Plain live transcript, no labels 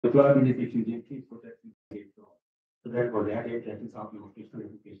Employment efficiency protecting the. So that was added, that is how the vocational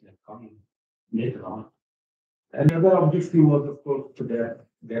education is coming later on. And the other objective was, of course, that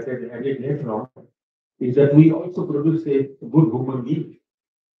is added later on, is that we also produce a good human being.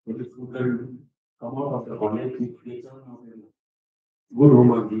 So the children come out of the college with they turn out a good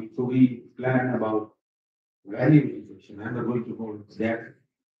human being. So we plan about value education. I'm not going to go into that.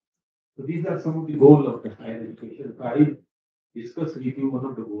 So these are some of the goals of the higher education. So I discussed with you one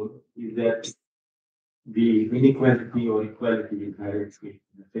of the goals is that the inequality or equality in higher education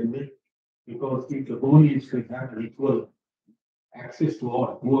attainment, because if the goal is to have an equal access to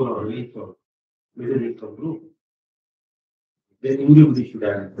all poor or rich or middle income group, then everybody should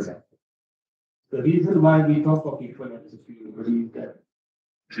have access. The reason why we talk of equal access to everybody is that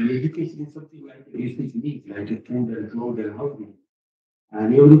the education is something like a basic need, like a food and clothes and housing,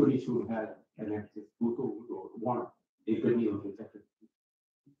 and everybody should have an access to one, depending on the sector.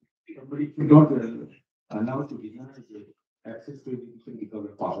 Somebody should not allowed to deny access to education because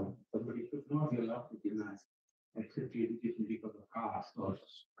of power. Somebody should not be allowed to deny access to education because of caste or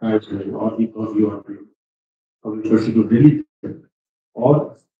culture or because you are from a particular religion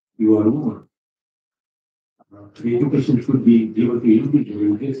or you are a woman. The education should be given to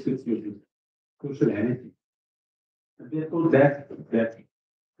individuals with social energy. And therefore, that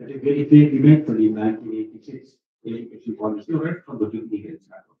is very clearly mentioned in 1986 education policy right from the beginning.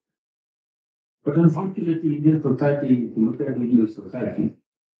 But unfortunately, Indian society, if you look at Indian society,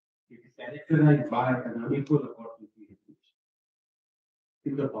 it is characterized by an unequal opportunity education.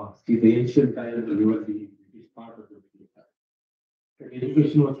 In the past, in the ancient times, the university is part of the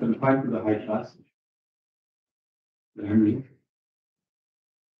education was confined to the high class. Branding.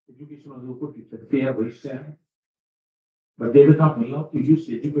 Education was open to Kshatriya, Vaishya, but they were not allowed to use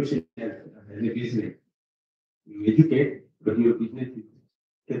education as a business. You educate, but your business is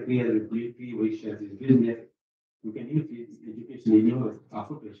Kshatriya, military, Vaishya is business. You can use education in your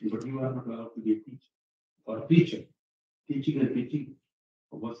occupation, but you are not allowed to be a teacher or teacher. Teaching and teaching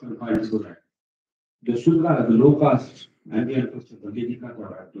was confined to that. The Shudra, the low caste, and the ancestors, they did not have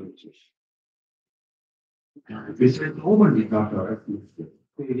right to education. This is no one did not have right to education.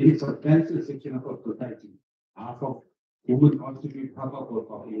 So it is a substantial section of our society. Half of women constitute half of our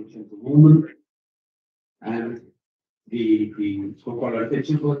population. The women and the so-called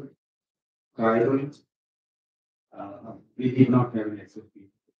untouchable tribal, we did not have an access to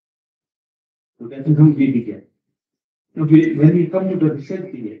it. So that is how we began. So when we come to the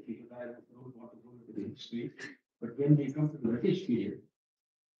recent period, because I don't want to go into the history, but when we come to the British period,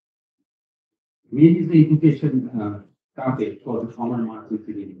 where is the education target for the common market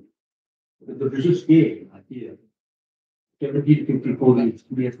citizen? The British came here, 1754 in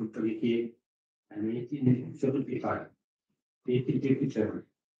India from came, and 1875, 1857.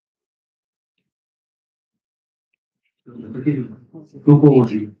 So the British took over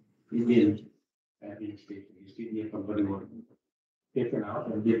the Indian administration. The Indian company was taken out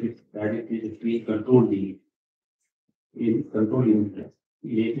and they directly controlled controlling India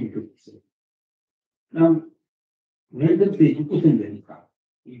in 1857. Now, when does the education then come?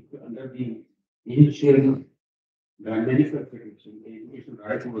 If under the initial medical protection, the education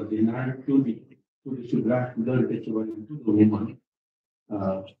right was denied to the Shudra, to the untouchable, and to the woman.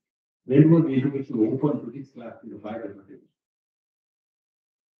 When was the education open to this class in the Bible?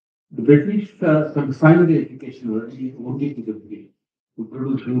 The British confined the education only to the British, to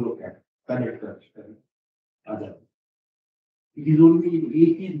produce bureaucrats, collectors, and others. It is only in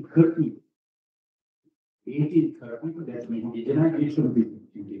 1830 that the indigenization of the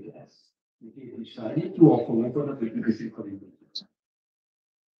class, it is decided to open up education for individuals.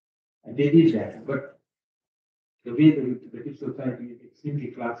 And they did that, but the way the British society is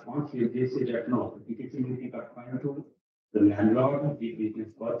extremely class conscious, they say that no, education will be confined to the landlord, the business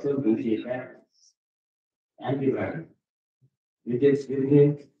person, the tax, and the land. With a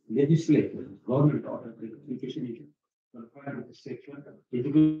legislation, government order, education is confined to the section.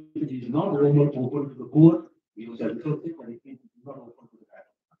 Education is not open to the poor, we have the resources, but it is not open to the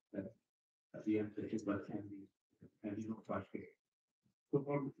land. At the end, but can be no traffic. So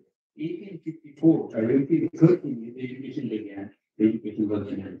from 1854 and 1830, the education began, the education was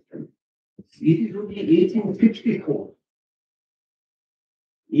began. It is only 1854.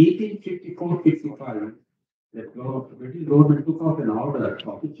 1854-55, that the British government took out an order,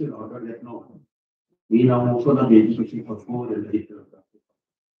 official order that no, we now open up education for poor and rich.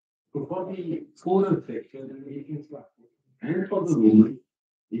 So for the poorer section and the 18th class, and for the women,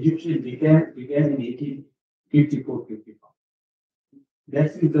 education began in 1854-55. That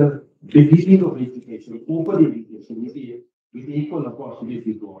is the beginning of education, open education. with equal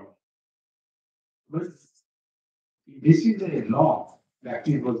opportunity to all. But this is a law.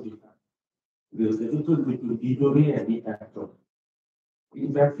 Practice was different. There was a difference between de jure and de facto.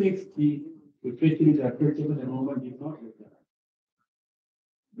 In practice, especially the applicable enrollment did not require.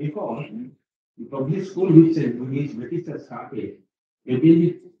 Because the public school which British has started, they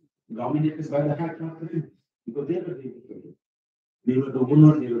will dominated by the high class elites because they were the educated. They were the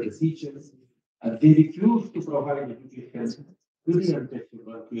owners, they were the teachers, and they refused to provide education to the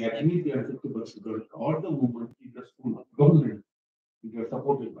untouchable, to at least the untouchable students or the women in the school government, which were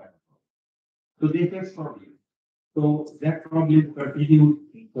supported by them. So they faced problem. So that problem continued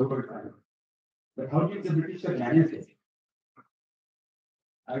over time. But how did the British manage it?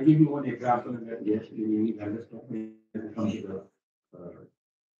 I'll give you one example that yes, you will understand from the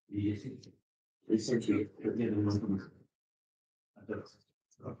recently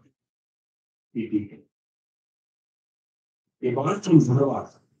PPT. A man from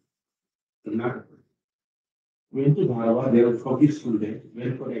Dharwad, Karnataka, went to Dharwad, there was public school there,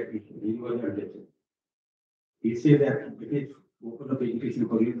 went for admission, he was admitted. He said that it is open up education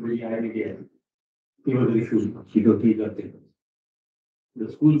for you, very high again. He was refused, he got taken.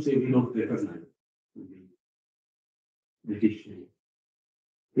 The school said we don't recognize the British.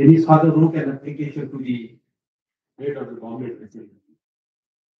 Then his father wrote an application to the head of the government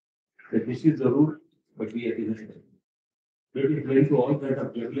that this is the rule, but we are innocent. British went to all kind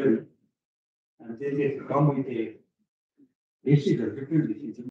of jugglery and then they come with a decision, different decision.